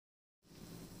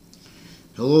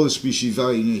Hello, species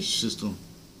value nation system.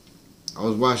 I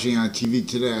was watching on TV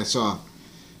today. I saw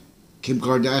Kim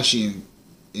Kardashian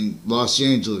in Los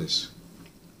Angeles.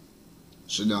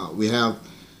 So now we have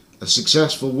a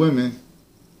successful woman,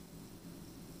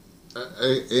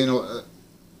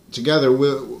 together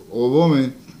with a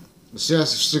woman, a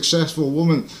successful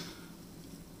woman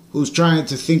who's trying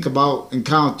to think about and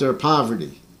counter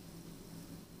poverty,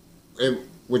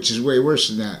 which is way worse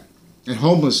than that, and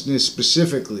homelessness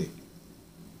specifically.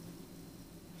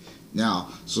 Now,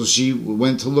 so she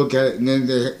went to look at it, and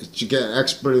then she got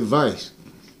expert advice.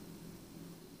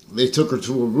 They took her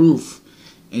to a roof,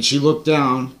 and she looked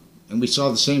down, and we saw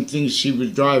the same things. She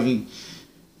was driving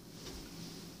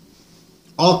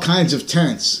all kinds of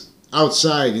tents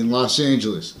outside in Los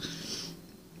Angeles.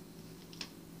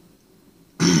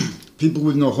 People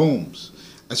with no homes.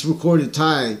 That's recorded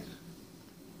tied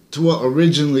to what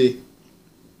originally,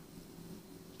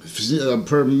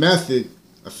 per method,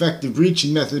 effective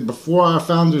breaching method, before our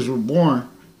founders were born,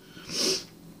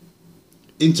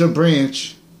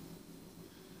 interbranch,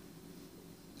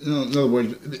 in other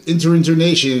words,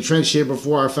 internation entrenched here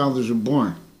before our founders were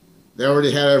born. They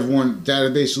already had everyone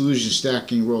database solution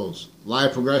stacking roles, lie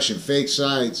progression, fake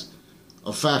sides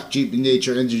of fact treatment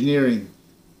nature, engineering,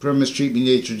 premise treatment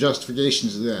nature,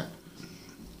 justifications of that.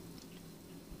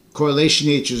 Correlation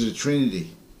nature is a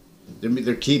trinity.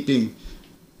 They're keeping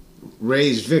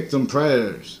raised victim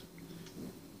predators,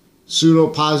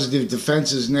 pseudo-positive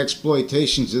defenses and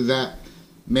exploitations of that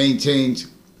maintained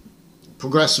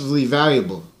progressively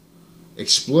valuable,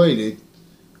 exploited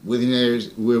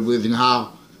within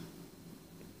how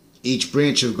each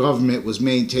branch of government was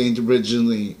maintained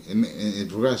originally and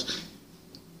progressed.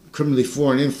 Criminally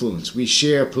foreign influence. We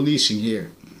share policing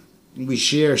here. We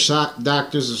share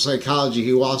doctors of psychology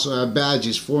who also have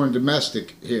badges, foreign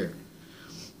domestic here,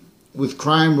 with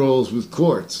crime roles, with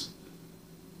courts,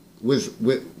 with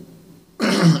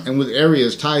and with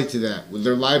areas tied to that, with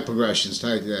their life progressions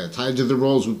tied to that, tied to their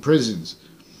roles with prisons,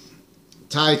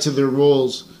 tied to their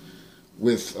roles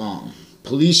with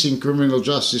policing, criminal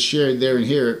justice shared there and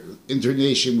here,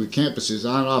 internation with campuses,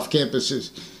 on and off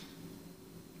campuses,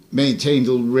 maintained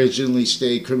to originally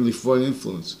stay criminally foreign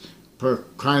influence. Per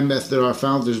crime method our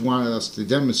founders wanted us to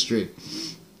demonstrate,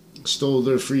 stole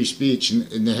their free speech,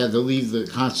 and they had to leave the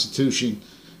Constitution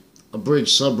abridged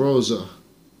sub rosa,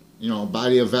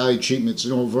 body of value treatments,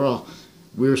 and overall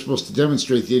we were supposed to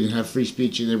demonstrate they didn't have free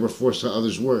speech and they were forced to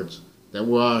others' words that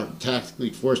were tactically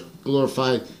forced,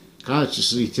 glorified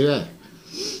consciously today.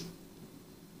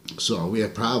 So we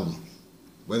had a problem.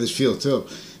 Weathersfield too.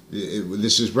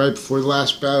 This is right before the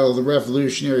last battle of the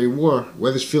Revolutionary War.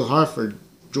 Weathersfield, Hartford,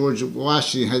 George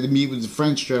Washington had to meet with the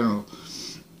French general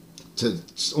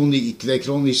they could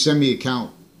only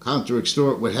counter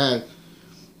extort what had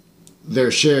their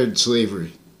shared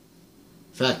slavery.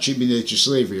 Fact treatment nature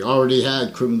slavery already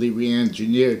had criminally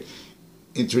re-engineered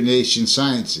internation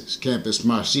sciences, Campus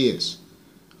Marcius.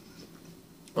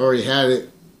 Already had it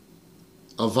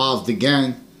evolved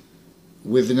again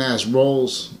within as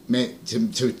roles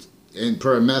and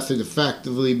per a method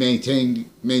effectively maintaining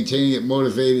it,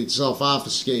 motivated,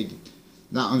 self-obfuscated,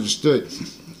 not understood.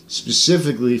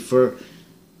 Specifically for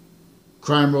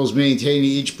crime roles maintaining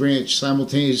each branch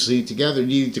simultaneously together,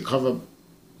 needing to cover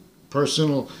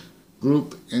personal,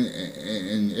 group,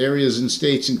 and areas and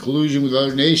states in collusion with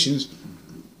other nations.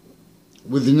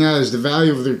 Within that is the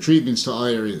value of their treatments to all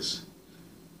areas.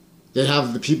 They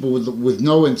have the people with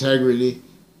no integrity,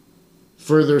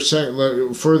 further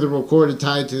recorded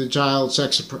tied to the child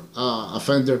sex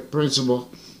offender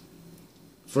principle,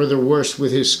 further worse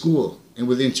with his school, and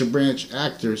with interbranch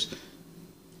actors,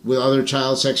 with other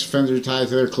child sex offenders tied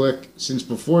to their clique since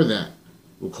before that,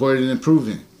 recorded and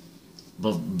proven.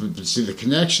 But see, the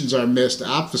connections are missed,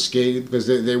 obfuscated, because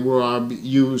they were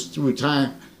used through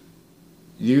time,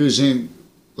 using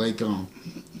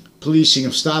policing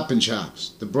of Stop and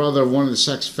Shops. The brother of one of the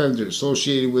sex offenders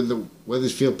associated with the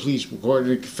Weathersfield police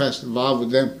recorded and confessed involved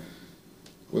with them,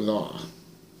 with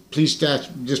police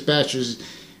dispatchers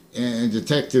and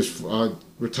detectives,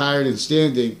 retired and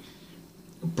standing,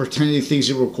 pretending things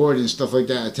are recorded and stuff like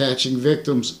that, attaching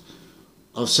victims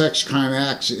of sex crime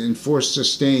acts and forced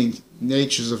sustained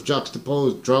natures of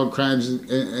juxtaposed drug crimes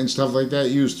and stuff like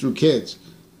that used through kids,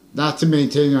 not to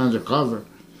maintain them undercover,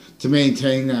 to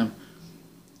maintain them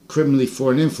criminally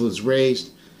foreign influence,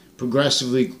 raised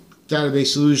progressively database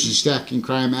solution stacking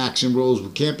crime acts and roles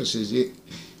with campuses.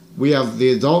 We have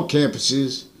the adult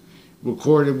campuses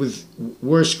recorded with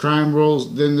worse crime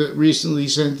roles than the recently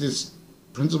sentenced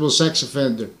principal sex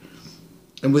offender,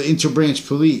 and with interbranch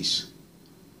police.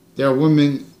 There are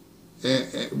women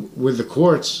with the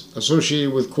courts,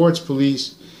 associated with courts,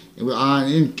 police,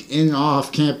 in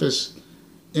off campus,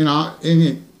 in out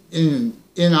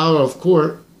of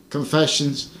court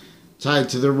confessions tied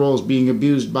to their roles being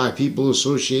abused by people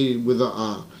associated with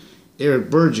Eric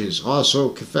Burgess. Also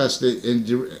confessed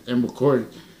and recorded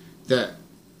that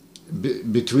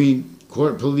between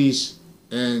court, police,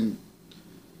 and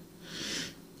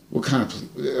what kind of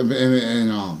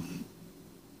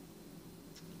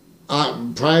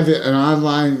private and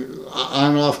online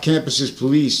on off campuses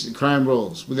police crime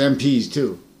roles with MPs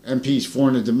too. MPs,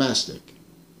 foreign and domestic,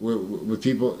 with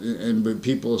people and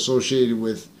people associated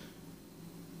with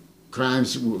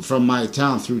crimes from my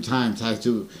town through time tied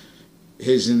to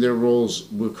his and their roles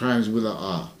with crimes with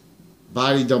a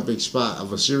body dumping spot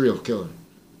of a serial killer,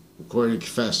 recorded and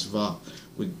confessed involved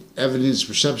with evidence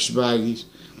perception bodies.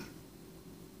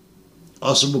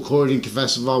 Also recorded and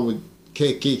confessed involved with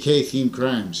KKK themed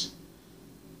crimes,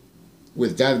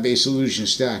 with database solution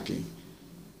stacking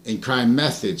and crime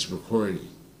methods recorded,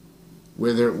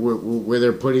 where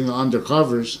they're putting the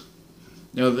undercovers.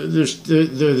 You know, they're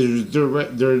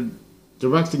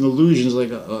directing illusions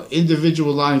like an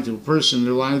individual lying to a person.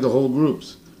 They're lying to whole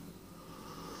groups,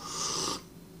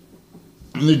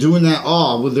 and they're doing that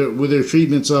all with their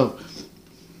treatments of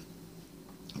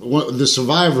the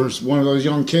survivors. One of those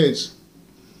young kids,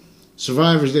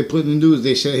 survivors, they put in the news.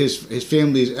 They say his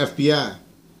family is F.B.I.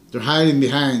 They're hiding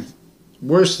behind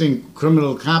worse than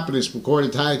criminal competence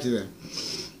recorded tied to them.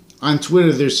 On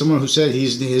Twitter, there's someone who said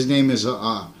his name is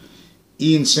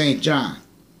Ian St. John.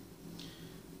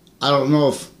 I don't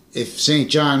know if St.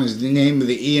 John is the name of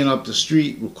the Ian up the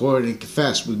street, recorded and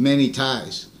confessed with many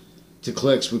ties to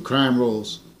cliques with crime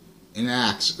roles and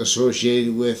acts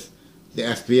associated with the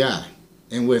F.B.I.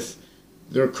 and with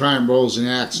their crime roles and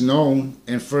acts known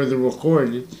and further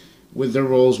recorded with their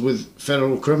roles with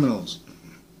federal criminals,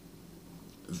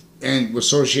 and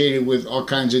associated with all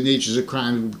kinds of natures of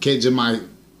crime with kids in my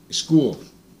school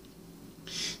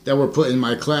that were put in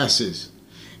my classes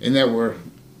and that were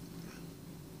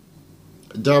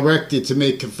directed to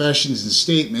make confessions and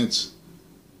statements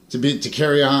to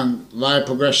carry on live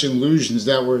progression illusions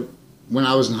that were, when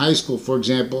I was in high school, for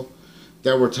example,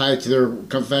 that were tied to their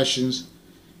confessions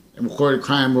and recorded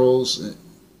crime roles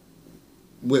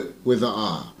with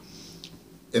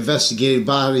investigated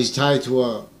bodies tied to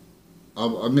a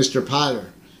Mr.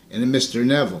 Potter and a Mr.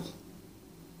 Neville,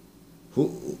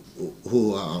 who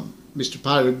Mr.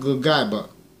 Potter, a good guy, but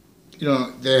you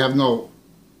know, they have no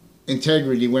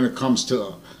integrity when it comes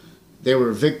to they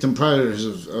were victim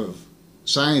predators of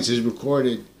science is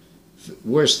recorded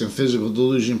worse than physical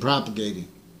delusion propagating.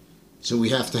 So we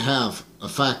have to have a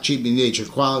fact-cheating nature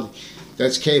quality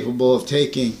that's capable of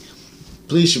taking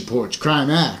police reports,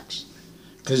 crime acts,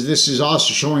 because this is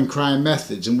also showing crime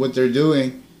methods, and what they're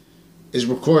doing is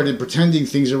recorded, pretending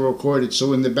things are recorded,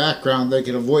 so in the background they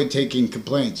can avoid taking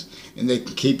complaints, and they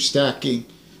can keep stacking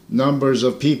numbers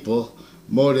of people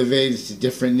motivated to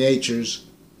different natures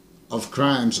of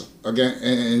crimes. Again,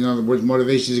 in other words,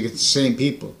 motivations against the same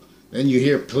people. Then you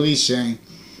hear police saying,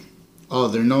 "Oh,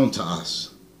 they're known to us."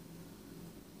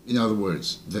 In other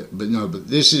words, but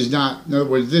this is not. In other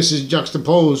words, this is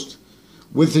juxtaposed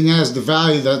with and has the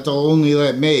value that they'll only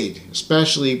let made,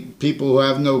 especially people who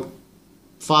have no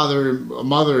father,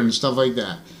 mother, and stuff like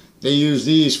that. They use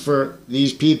these for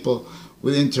these people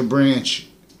with interbranch,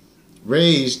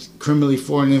 raised, criminally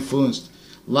foreign influenced,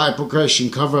 lie progression,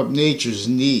 cover up natures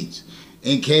and needs,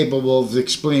 incapable of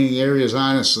explaining areas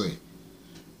honestly.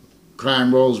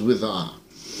 Crime rolls with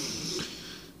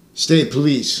state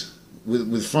police,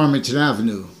 with Farmington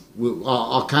Avenue, with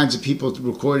all kinds of people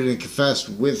recorded and confessed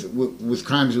with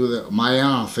crimes with the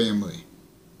Maiano family.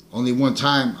 Only one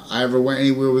time I ever went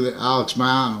anywhere with Alex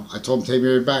Maiano. I told him to take me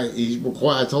everybody.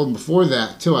 I told him before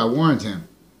that too. I warned him.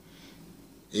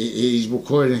 He's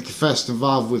recorded and confessed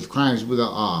involved with crimes with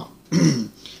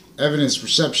evidence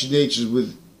perception natures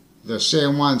with the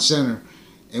San Juan Center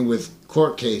and with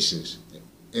court cases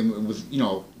and with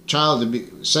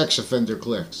child sex offender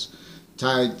cliques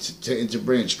tied to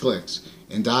interbranch cliques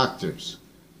and doctors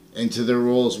and to their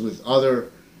roles with other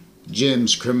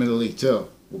gyms criminally too.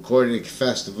 Recorded and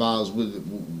confessed involves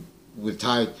with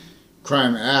tied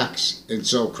crime acts, and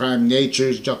so crime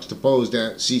natures juxtaposed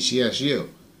at CCSU.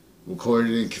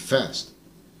 Recorded and confessed.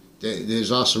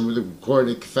 There's also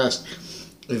recorded and confessed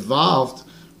involved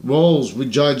roles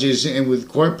with judges and with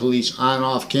court police on and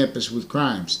off campus with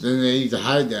crimes. Then they need to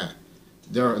hide that.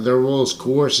 Their roles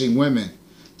coercing women,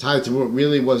 tied to what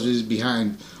really was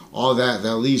behind all that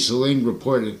Lisa Ling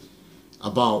reported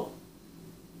about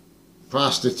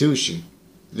prostitution.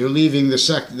 They're leaving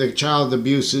the child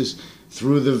abuses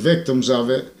through the victims of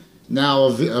it, now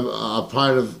a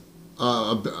part of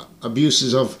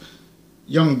abuses of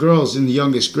young girls in the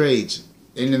youngest grades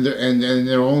and in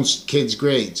their own kids'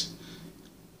 grades,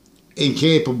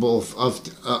 incapable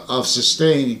of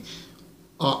sustaining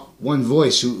one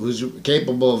voice who's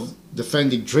capable of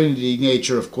defending Trinity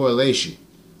nature of correlation,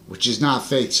 which is not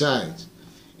fake science.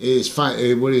 It is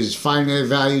what is finite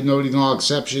value, noting all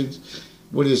exceptions,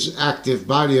 what is active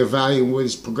body of value, and what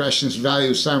is progressionist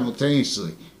value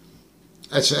simultaneously.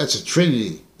 That's a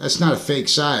trinity. That's not a fake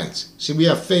science. See, we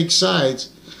have fake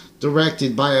science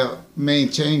directed by a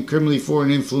maintained criminally foreign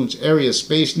influence area,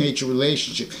 space nature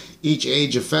relationship, each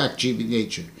age effect, GB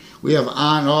nature. We have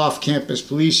on-off campus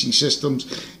policing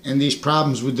systems, and these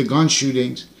problems with the gun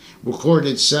shootings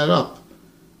recorded set up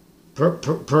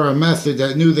per a method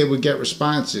that knew they would get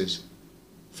responses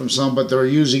from some, but they were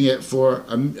using it for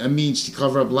a means to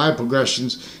cover up lie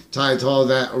progressions tied to all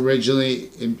that originally.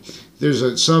 There's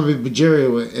a Soviet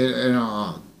material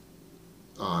and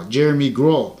Jeremy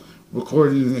Grohl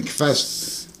recorded and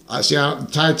confessed,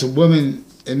 tied to women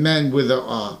and men with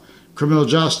criminal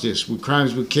justice, with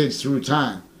crimes with kids through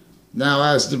time. Now,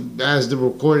 as the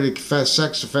recorded confessed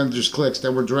sex offenders cliques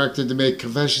that were directed to make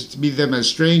confessions to meet them as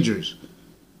strangers,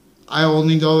 I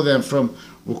only know them from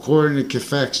recorded and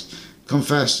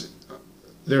confessed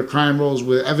their crime roles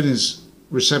with evidence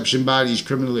reception bodies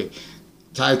criminally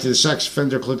tied to the sex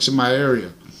offender cliques in my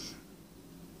area.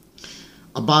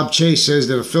 Bob Chase says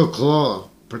that Phil Cololo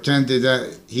pretended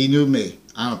that he knew me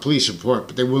on a police report,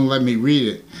 but they wouldn't let me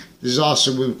read it. There's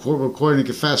also with recording and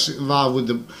confess involved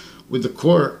with the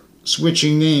court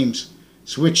switching names,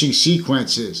 switching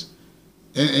sequences,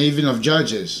 and even of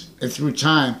judges, and through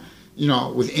time,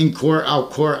 with in-court,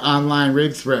 out-court, online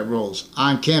rape threat roles,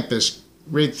 on-campus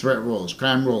rape threat roles,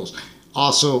 crime roles,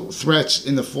 also threats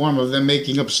in the form of them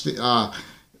making up,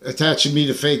 attaching me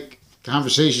to fake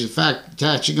conversations, in fact,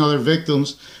 attaching other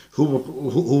victims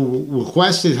who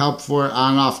requested help for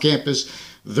on-off campus,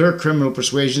 their criminal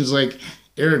persuasions, like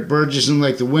Eric Burgess and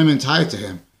like the women tied to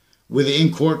him, with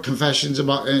in-court confessions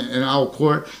about and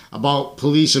out-court about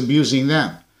police abusing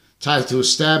them, tied to a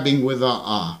stabbing with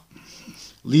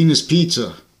Lena's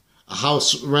Pizza, a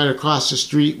house right across the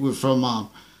street from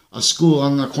a school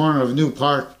on the corner of New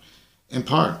Park and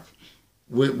Park,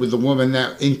 with the woman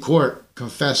that in court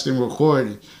confessed and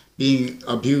recorded being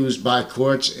abused by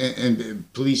courts and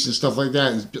police and stuff like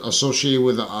that, and associated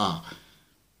with a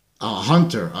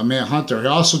man hunter. He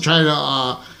also tried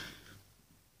to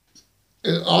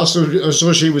also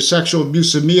associated with sexual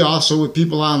abuse of me, also with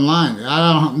people online.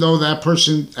 I don't know that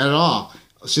person at all.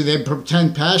 See, they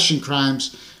pretend passion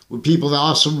crimes with people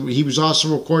that he was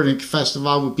also recording and confessed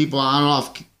involved with people on and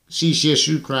off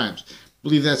CCSU crimes. I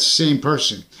believe that's the same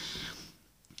person.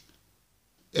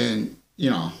 And,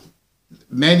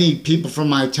 many people from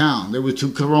my town, there were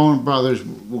two Corona brothers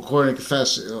recording and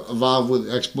confessed involved with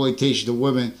exploitation of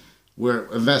women, where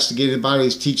investigative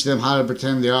bodies teach them how to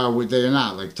pretend they are what they're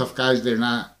not. Like tough guys, they're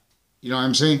not. You know what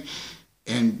I'm saying?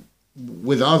 And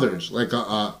with others, like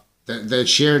that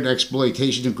shared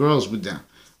exploitation of girls with them,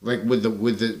 like with the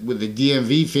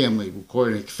DMV family,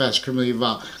 recorded and confessed criminally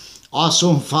involved,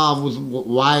 also involved with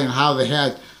why and how they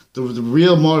had the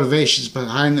real motivations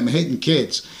behind them hitting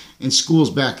kids in schools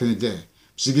back in the day.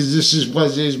 So, because this is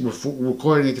what it is,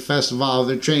 recording and confessed involved,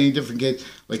 they're training different kids,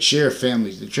 like sheriff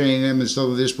families, they're training them and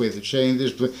stuff this way, they're training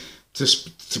this way,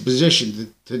 to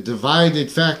position, to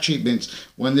divided fact treatments,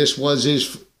 when this was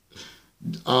his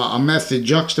a method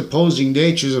juxtaposing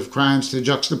natures of crimes to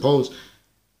juxtapose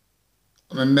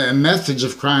methods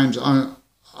of crimes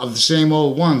of the same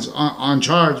old ones on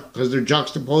charge, because they're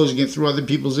juxtaposing it through other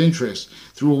people's interests,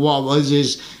 through what was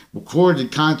his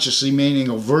recorded, consciously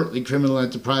meaning overtly criminal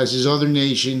enterprises, other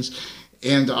nations,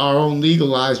 and our own legal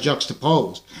lives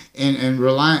juxtaposed and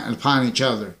reliant upon each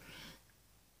other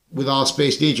with all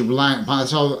space nature, reliant upon.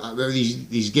 That's how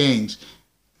these gangs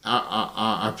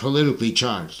are politically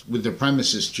charged with their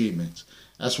premises treatments.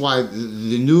 That's why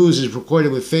the news is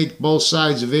recorded with fake both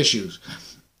sides of issues,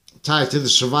 tied to the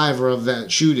survivor of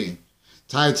that shooting,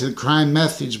 tied to the crime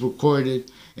methods recorded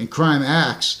and crime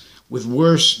acts, with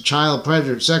worse child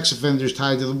predator, sex offenders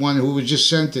tied to the one who was just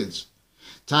sentenced,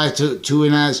 tied to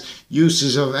and as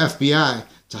uses of F.B.I.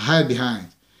 to hide behind,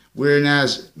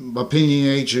 whereas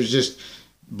opinionators just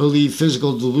believe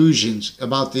physical delusions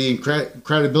about the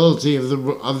credibility of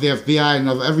the F.B.I. and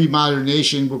of every modern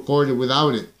nation recorded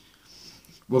without it,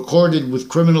 recorded with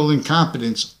criminal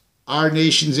incompetence, our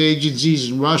nation's agencies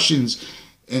and Russians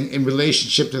in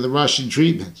relationship to the Russian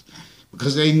treatment,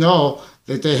 because they know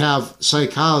that they have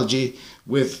psychology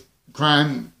with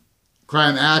crime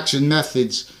acts and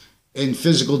methods and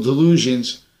physical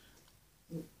delusions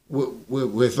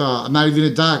I'm not even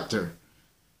a doctor,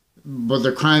 but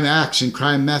their crime acts and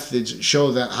crime methods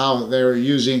show that how they're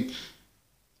using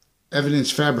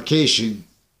evidence fabrication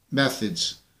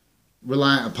methods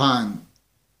reliant upon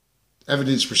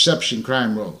evidence perception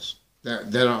crime roles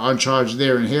that are uncharged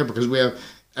there and here, because we have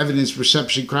evidence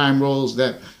perception crime roles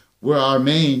that are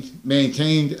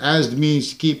maintained as the means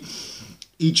to keep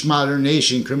each modern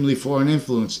nation criminally foreign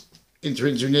influence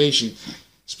internation,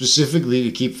 specifically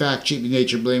to keep fact-cheating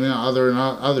nature blaming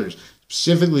on others.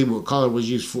 Specifically what color was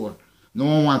used for. No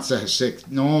one wants that sick.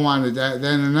 No one wanted that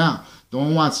then and now. No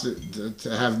one wants to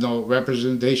have no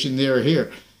representation there or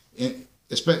here.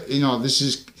 This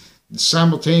is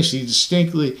simultaneously,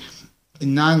 distinctly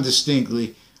and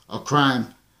non-distinctly a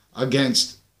crime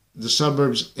against the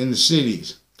suburbs and the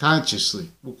cities, consciously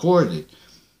recorded.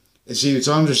 And see, it's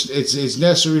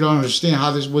necessary to understand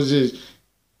how this was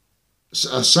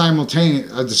a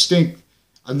simultaneous,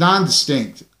 a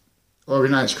non-distinct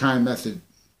organized crime method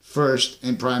first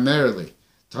and primarily,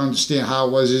 to understand how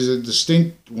it was a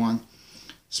distinct one,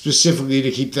 specifically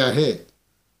to keep that hit.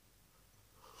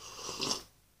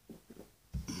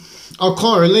 Our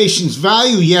correlation's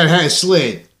value yet has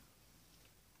slid.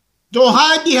 Don't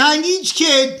hide behind each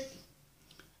kid,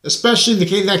 especially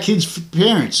that kid's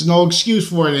parents. No excuse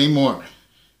for it anymore.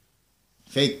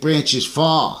 Fake branches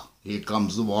fall. Here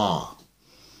comes the wall.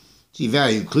 See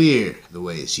value clear the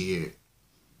way it's here.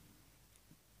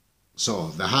 So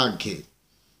the Hogg kid.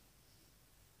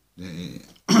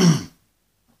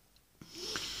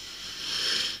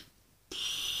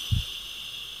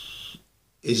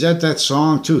 Is that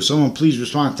song too? Someone please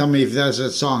respond. Tell me if that's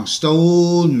that song.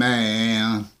 Stone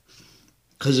Man.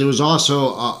 Because there was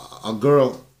also a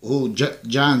girl who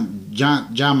John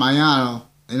Mayano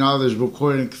and others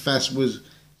recorded and confessed was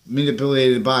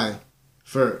manipulated by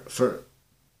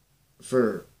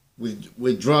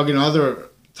with drug and other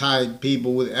tied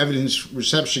people with evidence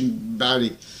reception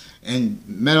body and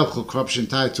medical corruption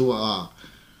tied to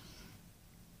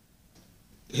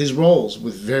his roles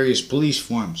with various police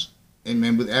forms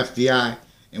and with F.B.I.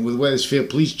 and with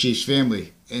Wethersfield police chief's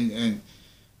family and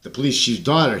the police chief's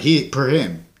daughter,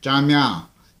 John Meow,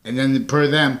 and then per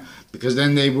them, because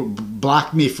then they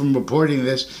blocked me from reporting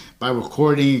this by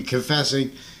recording and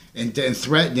confessing and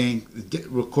threatening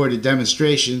recorded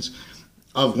demonstrations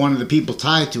of one of the people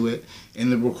tied to it,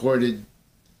 and the recorded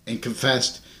and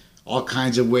confessed all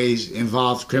kinds of ways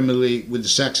involved criminally with the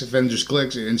sex offenders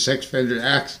cliques and sex offender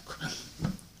acts,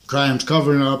 crimes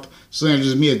covering up,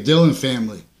 slanders of me, a Dillon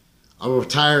family, a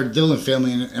retired Dillon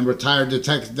family and retired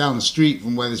detective down the street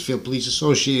from Wethersfield police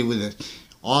associated with it.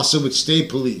 Also with state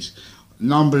police,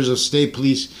 numbers of state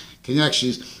police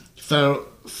connections, federal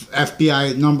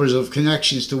F.B.I. numbers of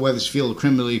connections to Wethersfield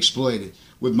criminally exploited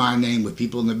with my name, with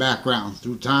people in the background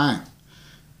through time.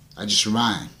 I just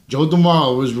remind. Joe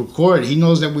DeMauro was recorded. He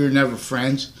knows that we were never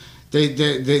friends.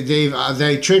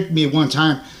 They tricked me one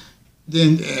time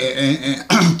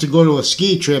to go to a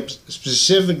ski trip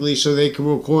specifically so they could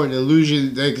record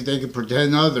illusion. They could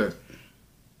pretend other.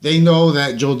 They know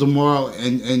that Joe DeMauro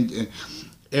and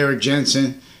Eric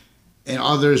Jensen and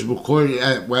others recorded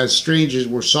as strangers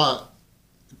were sought.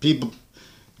 People.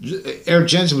 Eric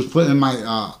Jensen was put in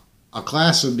my a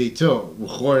class with me too.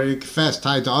 Recorded and confessed,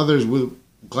 tied to others with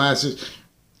classes.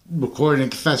 Recorded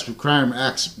and confessed with crime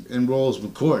acts and roles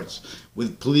with courts,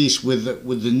 with police, with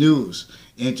the news,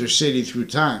 intercity through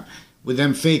time, with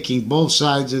them faking both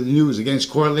sides of the news against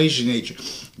correlation nature,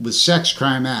 with sex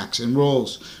crime acts and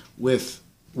roles with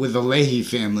the Lethe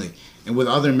family and with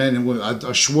other men and with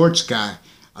a Schwartz guy,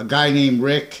 a guy named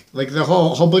Rick, like the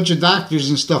whole bunch of doctors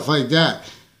and stuff like that.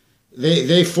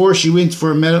 They force you in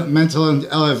for a mental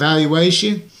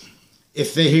evaluation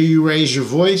if they hear you raise your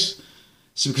voice.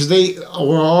 So because they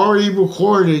were already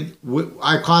recorded,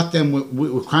 I caught them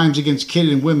with crimes against kids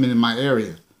and women in my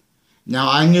area. Now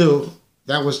I knew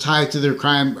that was tied to their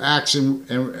crime acts and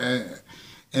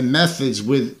methods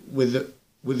with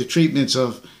the treatments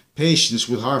of patients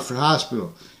with Hartford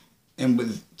Hospital and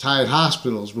with tied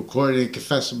hospitals, recorded and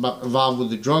confessed involved with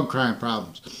the drug crime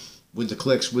problems, with the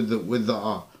cliques, with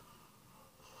the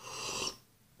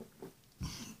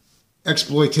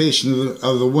exploitation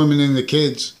of the women and the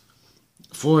kids,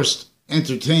 forced,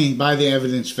 entertained by the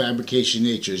evidence fabrication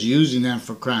natures, using them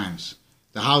for crimes.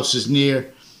 The house is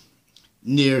near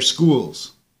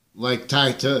schools, like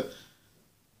tied to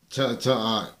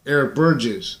Eric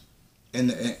Burgess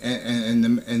and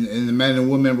the men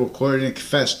and women recorded and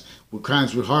confessed with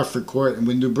crimes with Hartford Court and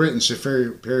with New Britain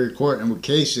Superior Court and with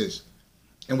cases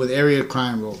and with area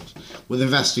crime roles, with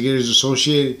investigators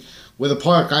associated with a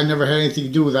park I never had anything to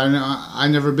do with. I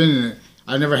never been in it.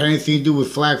 I never had anything to do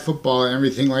with flag football and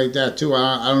everything like that too.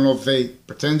 I don't know if they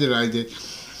pretended I did.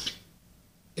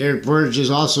 Eric Burgess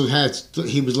also had,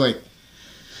 he was like,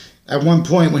 at one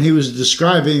point when he was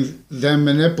describing them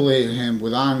manipulating him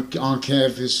with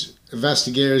on-campus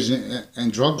investigators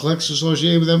and drug cliques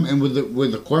associated with them and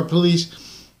with the court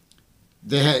police,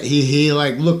 they had, he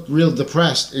like looked real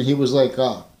depressed, and he was like,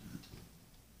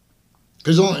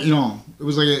 because you know, it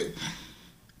was like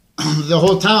the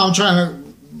whole time I'm trying to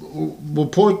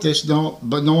report this,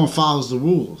 but no one follows the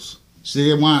rules. So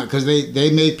they want, because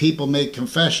they made people make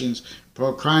confessions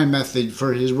pro crime method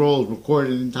for his roles,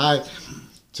 recorded and tied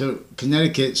to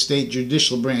Connecticut State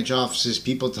Judicial Branch offices,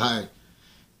 people tied,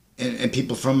 and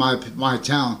people from my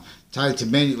town, tied to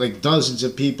many, like dozens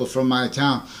of people from my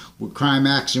town with crime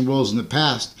acts and roles in the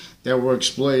past that were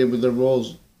exploited with their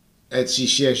roles at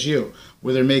CCSU,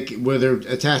 where they're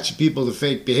attaching people to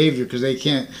fake behavior because they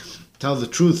can't tell the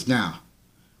truth now.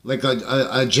 Like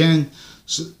a Jim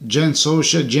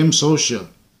Socia.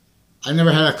 I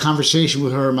never had a conversation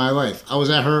with her in my life. I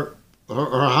was at her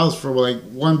house for like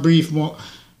one brief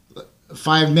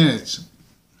 5 minutes,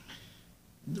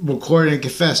 recorded and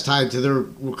confessed, tied to their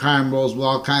crime roles with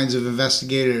all kinds of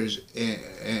investigators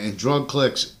and drug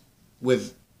cliques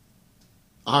with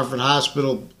Hartford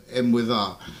Hospital and with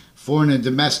foreign and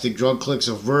domestic drug cliques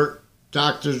of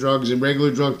doctors' drugs and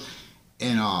regular drugs,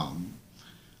 and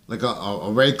like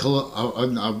a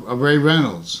Ray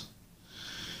Reynolds.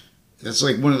 That's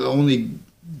like one of the only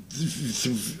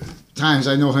times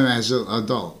I know him as an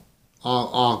adult.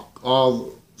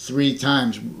 All 3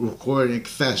 times recorded and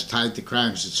confessed, tied to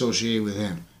crimes associated with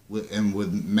him, with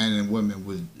men and women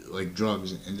with like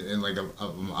drugs, and like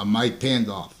a Mike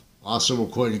Pandolf, also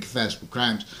recorded and confessed with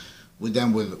crimes with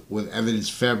them with evidence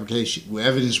fabrication, with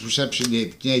evidence reception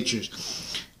natures.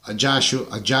 Joshua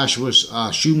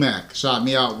Schumack sought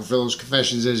me out for those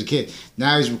confessions as a kid.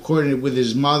 Now he's recording it with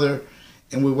his mother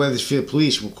and with Wethersfield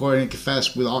Police, recording and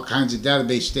confessed with all kinds of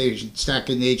database stations,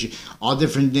 stacking nature, all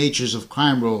different natures of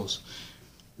crime roles,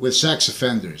 with sex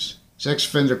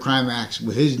offender crime acts,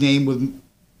 with his name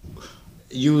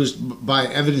used by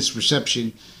evidence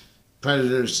reception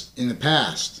predators in the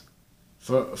past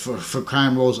for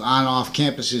crime roles on off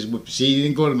campuses. See, he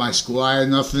didn't go to my school. I had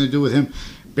nothing to do with him.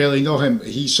 Barely know him.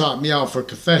 He sought me out for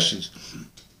confessions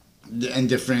and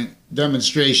different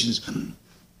demonstrations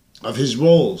of his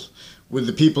roles with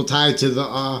the people tied to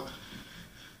the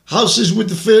houses with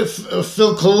the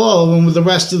Phil Collo and with the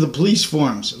rest of the police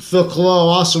forms. Phil Collo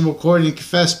also recorded and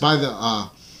confessed by the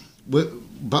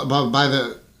by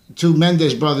the 2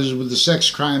 Mendez brothers with the sex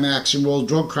crime acts and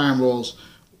drug crime roles,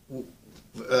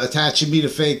 attaching me to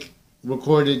fake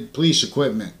recorded police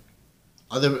equipment.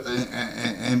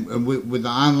 And with the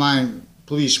online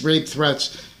police rape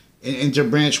threats and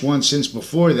interbranch one since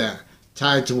before that,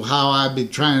 tied to how I've been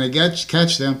trying to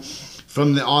catch them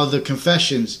from all the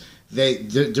confessions they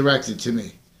directed to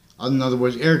me. In other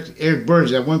words, Eric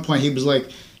Burgess, at one point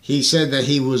he said that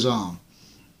he was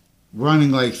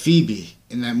running like Phoebe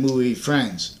in that movie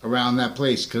Friends around that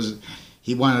place because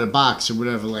he wanted a box or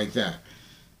whatever like that.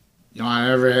 You know, I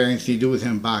never had anything to do with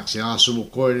him boxing. I also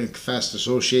recorded and confessed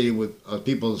associated with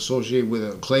people associated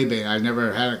with Clay Bay. I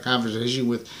never had a conversation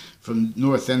with from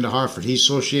North End of Hartford. He's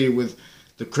associated with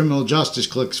the criminal justice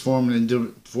cliques forming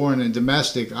in foreign and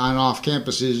domestic on-off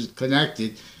campuses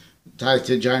connected, tied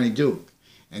to Johnny Duke,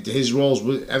 and to his roles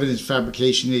with evidence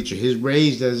fabrication nature. He's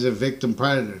raised as a victim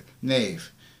predator,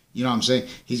 knave. You know what I'm saying?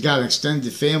 He's got an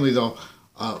extended family, though.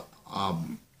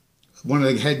 One of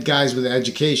the head guys with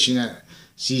education at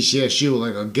CCSU,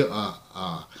 like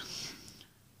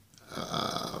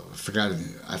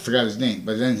I forgot his name,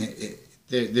 but then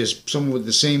there's someone with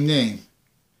the same name,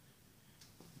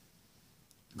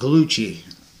 Galucci,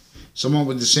 someone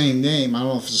with the same name, I don't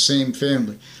know if it's the same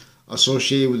family,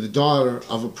 associated with the daughter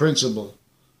of a principal,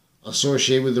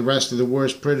 associated with the rest of the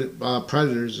worst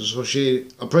predators,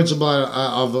 associated, a principal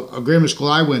of a grammar school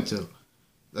I went to,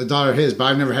 the daughter of his, but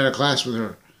I never had a class with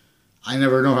her. I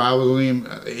never know her. I was only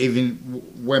even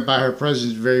went by her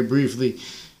presence very briefly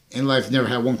in life. Never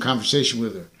had one conversation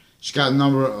with her. She got a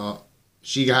number.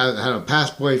 She had a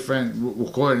past boyfriend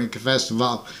recorded and confessed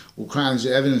involved with crimes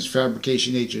of evidence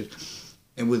fabrication nature,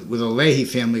 and with a Lethe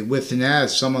family, with and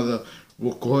as some of the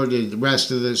recorded the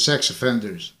rest of the sex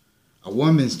offenders, a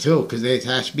woman's too, because they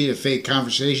attached me to fake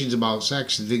conversations about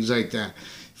sex and things like that,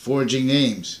 forging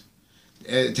names.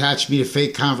 It attached me to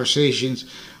fake conversations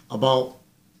about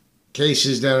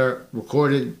cases that are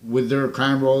recorded with their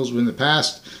crime roles in the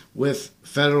past with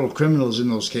federal criminals in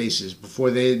those cases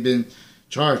before they had been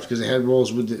charged because they had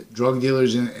roles with the drug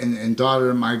dealers and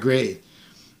daughter in my grade.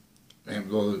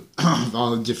 and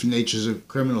all the different natures of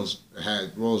criminals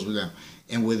had roles with them.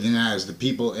 And within that, as the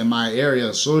people in my area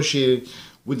associated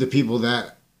with the people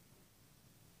that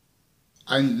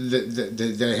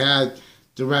they had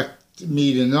direct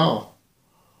me to know,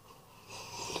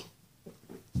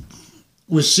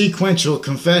 with sequential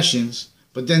confessions,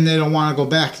 but then they don't want to go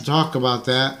back and talk about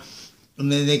that,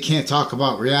 and then they can't talk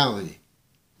about reality.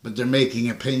 But they're making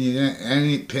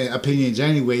opinions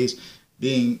anyways,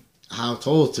 being how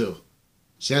told to.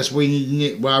 So that's why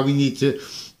we need to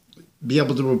be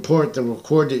able to report the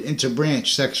recorded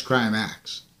interbranch sex crime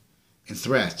acts and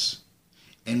threats,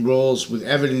 and roles with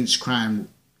evidence crime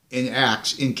in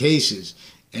acts in cases,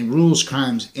 and rules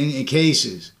crimes in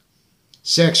cases,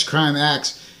 sex crime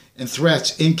acts and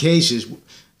threats in cases.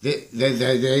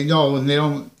 They know, and they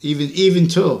don't even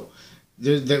too.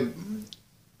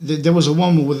 There was a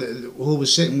woman who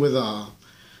was sitting with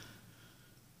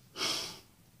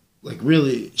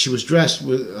she was dressed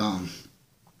with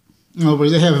where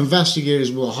they have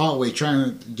investigators with a hallway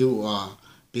trying to do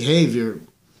behavior,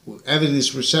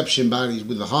 evidence reception bodies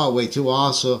with the hallway too,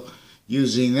 also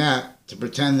using that to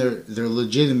pretend they're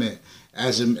legitimate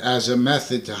as a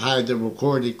method to hide the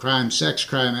recorded crime, sex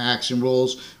crime acts and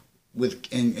roles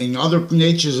and other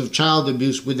natures of child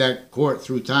abuse with that court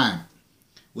through time,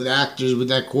 with actors with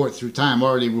that court through time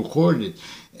already recorded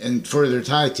and further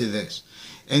tied to this.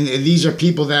 And these are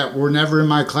people that were never in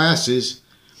my classes,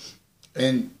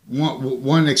 and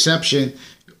one exception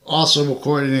also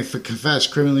recorded and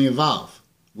confessed criminally involved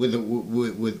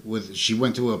with she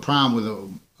went to a prom with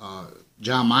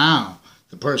John Maiano,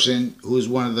 the person who was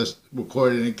one of the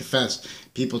recorded and confessed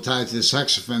people tied to the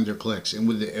sex offender cliques, and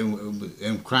with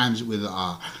and crimes with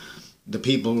the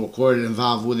people recorded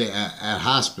involved with it at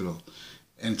hospital,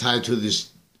 and tied to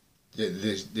this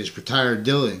retired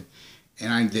Dylan.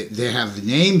 And they have the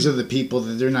names of the people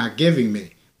that they're not giving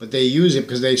me, but they use it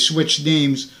because they switch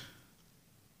names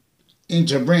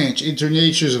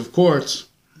internatures of courts.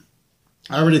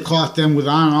 I already caught them with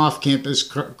on and off campus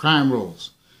crime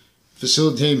roles,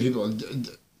 facilitating people.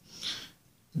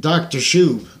 Dr.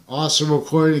 Shub also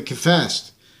recorded and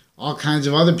confessed. All kinds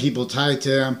of other people tied to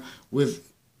them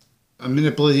with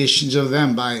manipulations of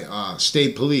them by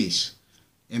state police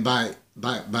and by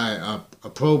a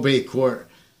probate court,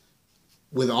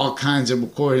 with all kinds of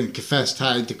recorded and confessed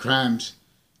tied to crimes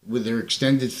with their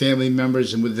extended family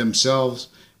members and with themselves,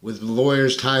 with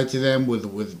lawyers tied to them, with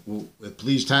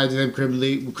police tied to them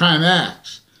criminally, with crime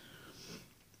acts,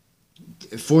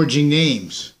 forging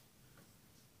names,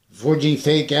 forging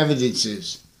fake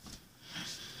evidences.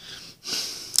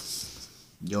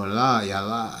 Yola,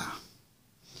 yala.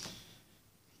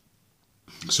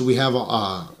 So we have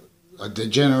a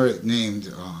degenerate named,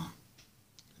 I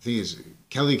think it's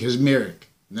Kelly Kazmierek.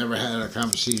 Never had a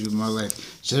conversation with my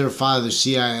life. Said her father's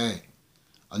CIA.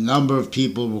 A number of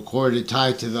people recorded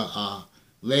tied to the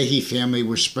Lethe family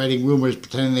were spreading rumors,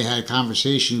 pretending they had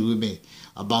conversations with me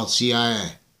about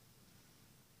CIA.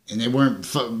 And they weren't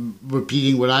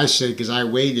repeating what I said because I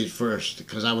waited first,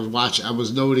 because I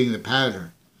was noting the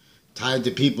pattern. Tied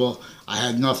to people I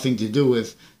had nothing to do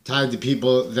with, tied to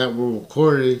people that were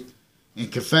recorded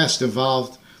and confessed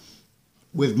involved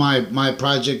with my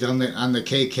project on the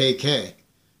KKK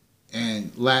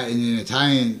and Latin and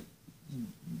Italian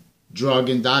drug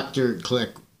and doctor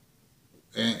clique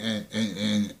and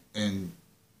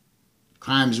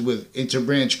crimes with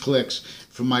interbranch cliques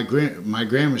from my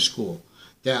grammar school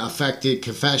that affected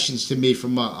confessions to me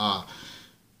from a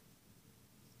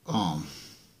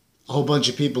whole bunch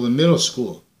of people in middle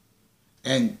school.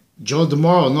 And Joe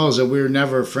DeMoro knows that we were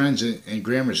never friends in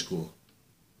grammar school.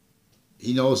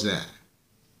 He knows that.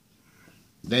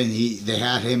 Then they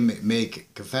had him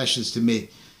make confessions to me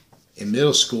in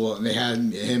middle school, and they had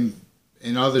him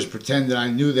and others pretend that I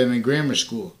knew them in grammar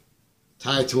school,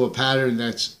 tied to a pattern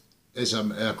that's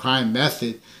a crime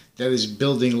method that is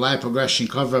building life progression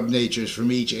cover-up natures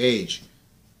from each age,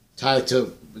 tied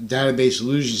to database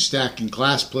illusion stacking,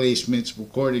 class placements,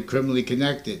 recorded criminally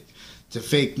connected to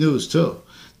fake news too.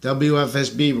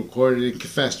 WFSB recorded and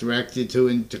confessed, directed to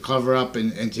and to cover up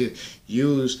and to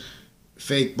use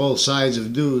fake both sides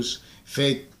of news,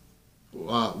 fake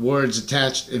words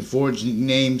attached and forged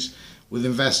names with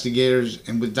investigators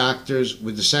and with doctors,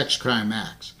 with the sex crime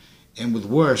acts, and with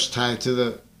worse, tied to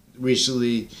the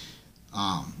recently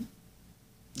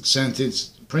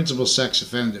sentenced principal sex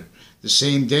offender. The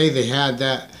same day they had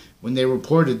that, when they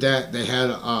reported that, they had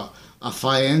a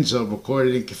Fienzo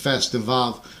recorded and confessed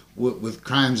involved with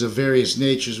crimes of various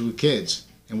natures with kids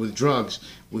and with drugs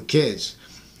with kids.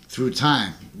 through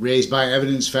time, raised by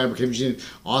evidence fabrication,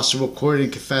 also recorded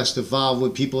and confessed involved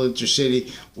with people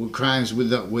intercity, with crimes with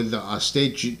the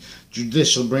state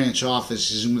judicial branch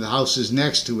offices and with the houses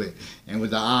next to it, and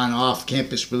with the on-off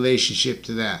campus relationship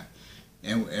to that,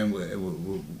 and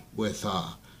with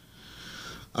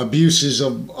abuses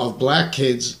of black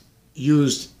kids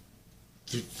used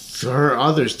to hurt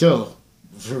others too,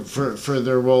 for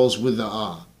their roles with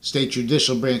the state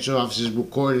judicial branch offices,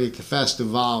 recorded and confessed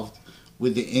involved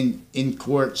with the in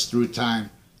courts through time,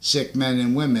 sick men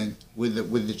and women, with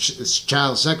the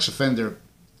child sex offender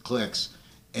cliques,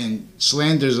 and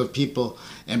slanders of people,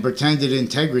 and pretended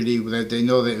integrity that they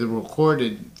know that they're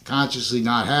recorded, consciously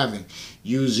not having,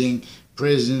 using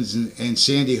prisons and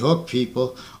Sandy Hook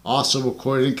people, also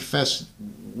recorded and confessed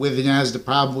with and as the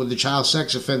problem with the child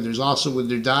sex offenders, also with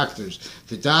their doctors.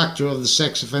 The doctor of the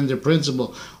sex offender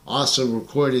principal also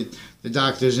recorded. The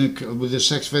doctors with the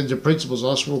sex offender principals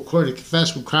also recorded,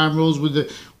 confessed with crime rules with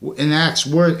and acts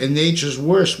worse and nature's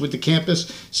worse with the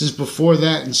campus since before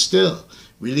that, and still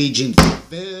religion.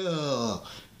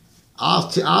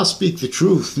 I'll speak the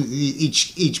truth.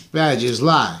 Each badge is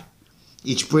lie.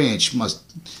 Each branch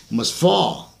must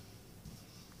fall.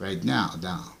 Right now,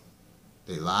 down.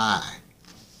 They lie.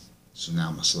 So now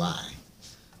must lie.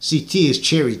 CT is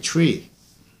cherry tree.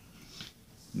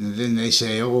 And then they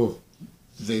say, oh,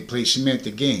 they play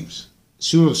semantic games,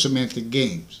 pseudo-semantic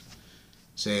games.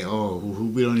 Say, oh,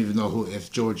 we don't even know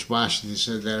if George Washington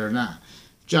said that or not.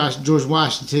 George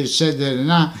Washington said that or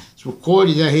not. It's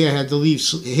recorded that he had to leave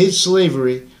his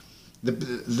slavery,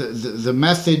 the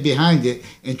method behind it,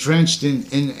 entrenched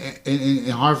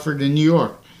in Hartford and New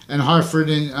York, and Hartford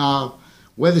and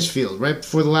Wethersfield, right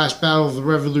before the last battle of the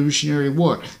Revolutionary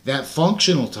War. That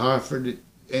functional to Hartford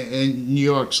and New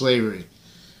York slavery.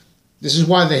 This is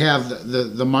why they have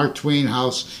the Mark Twain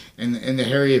house and the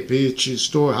Harriet Beecher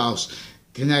storehouse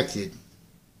connected,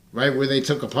 right where they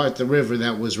took apart the river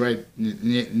that was right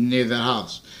near the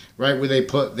house, right where they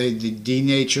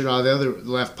denatured all the other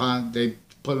left pond. They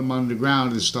put them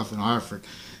underground and stuff in Hartford,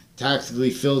 tactically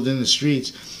filled in the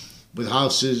streets with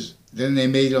houses. Then they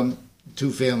made them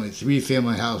 2-family,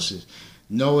 3-family houses,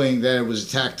 knowing that it was a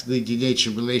tactically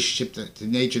denatured relationship to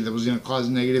nature that was going to cause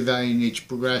negative value nature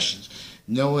progressions.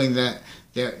 Knowing that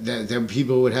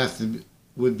people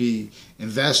would be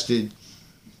invested,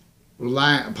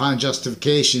 reliant upon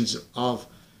justifications of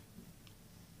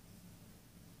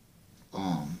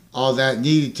all that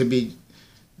needed to be,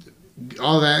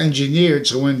 all that engineered.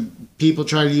 So when people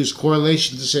try to use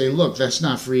correlation to say, look, that's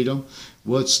not freedom,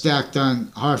 well, it's stacked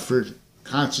on Hartford,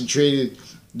 concentrated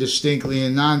distinctly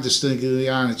and non-distinctly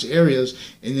on its areas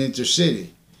in intercity.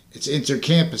 Its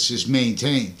intercampus is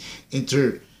maintained,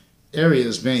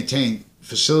 areas maintained,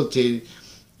 facilitated,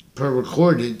 per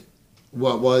recorded.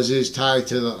 What is tied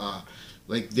to the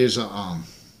like there's a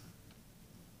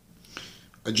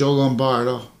Joe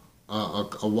Lombardo, a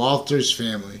Walters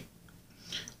family,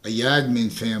 a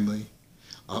Yadmin family,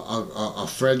 a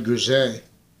Fred Grisey,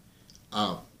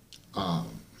 and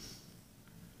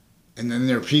then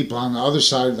there are people on the other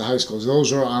side of the high schools.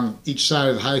 Those are on each side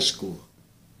of the high school.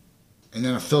 And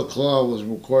then a Phil Claw was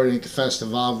recorded and confessed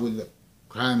involved with the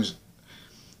crimes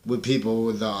with people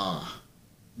with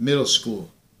middle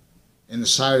school, and the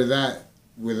side of that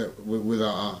with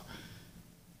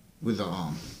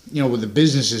the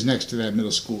businesses next to that middle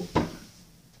school,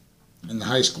 and the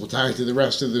high school tied to the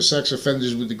rest of the sex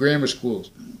offenders with the grammar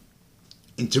schools,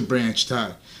 interbranch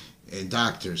tie, and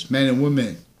doctors, men and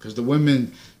women, because the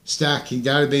women stacking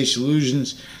database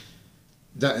illusions,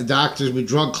 doctors with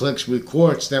drug cliques with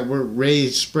courts that were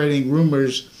raised spreading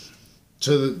rumors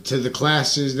to the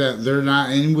classes that they're not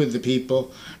in with the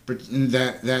people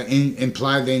that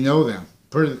imply they know them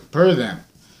per them.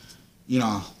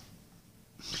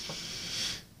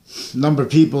 Number of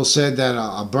people said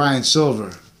that Brian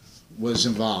Silver was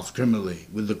involved criminally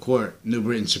with the court, New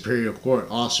Britain Superior Court,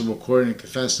 also recorded and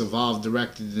confessed involved,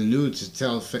 directed the nude to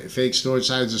tell fake story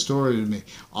sides of the story to me,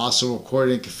 also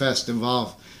recorded and confessed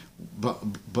involved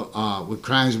with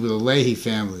crimes with the Lethe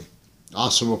family.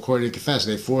 Also recorded and confessed.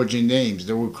 They forging names.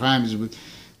 There were crimes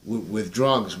with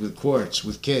drugs, with courts,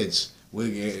 with kids,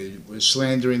 with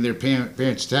slandering their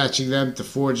parents, attaching them to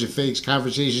forged and fake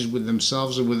conversations with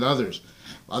themselves and with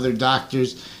other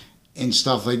doctors and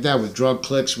stuff like that, with drug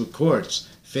cliques, with courts,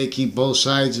 faking both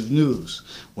sides of news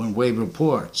when Wade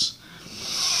reports.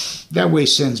 That way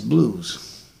sends blues.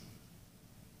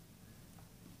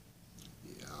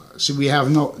 So we have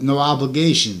no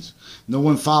obligations. No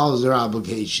one follows their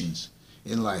obligations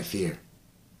in life here.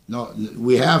 No,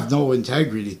 we have no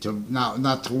integrity to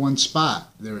not to one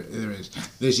spot. There's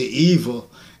the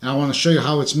evil, and I want to show you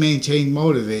how it's maintained,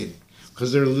 motivated.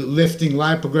 because they're lifting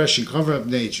lie, progression, cover-up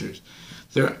natures.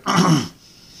 There are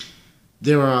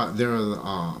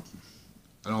an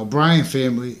O'Brien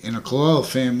family and a Colella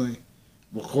family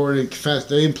recorded confess.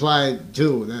 They implied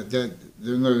too that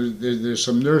there's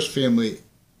some nurse family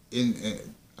in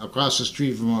across the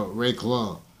street from Ray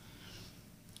Colella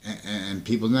and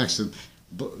people next to them.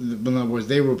 But in other words,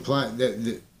 they replied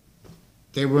that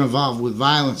they were involved with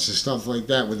violence and stuff like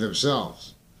that with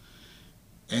themselves,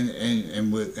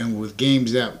 and with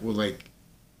games that were like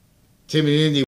Tim and Indy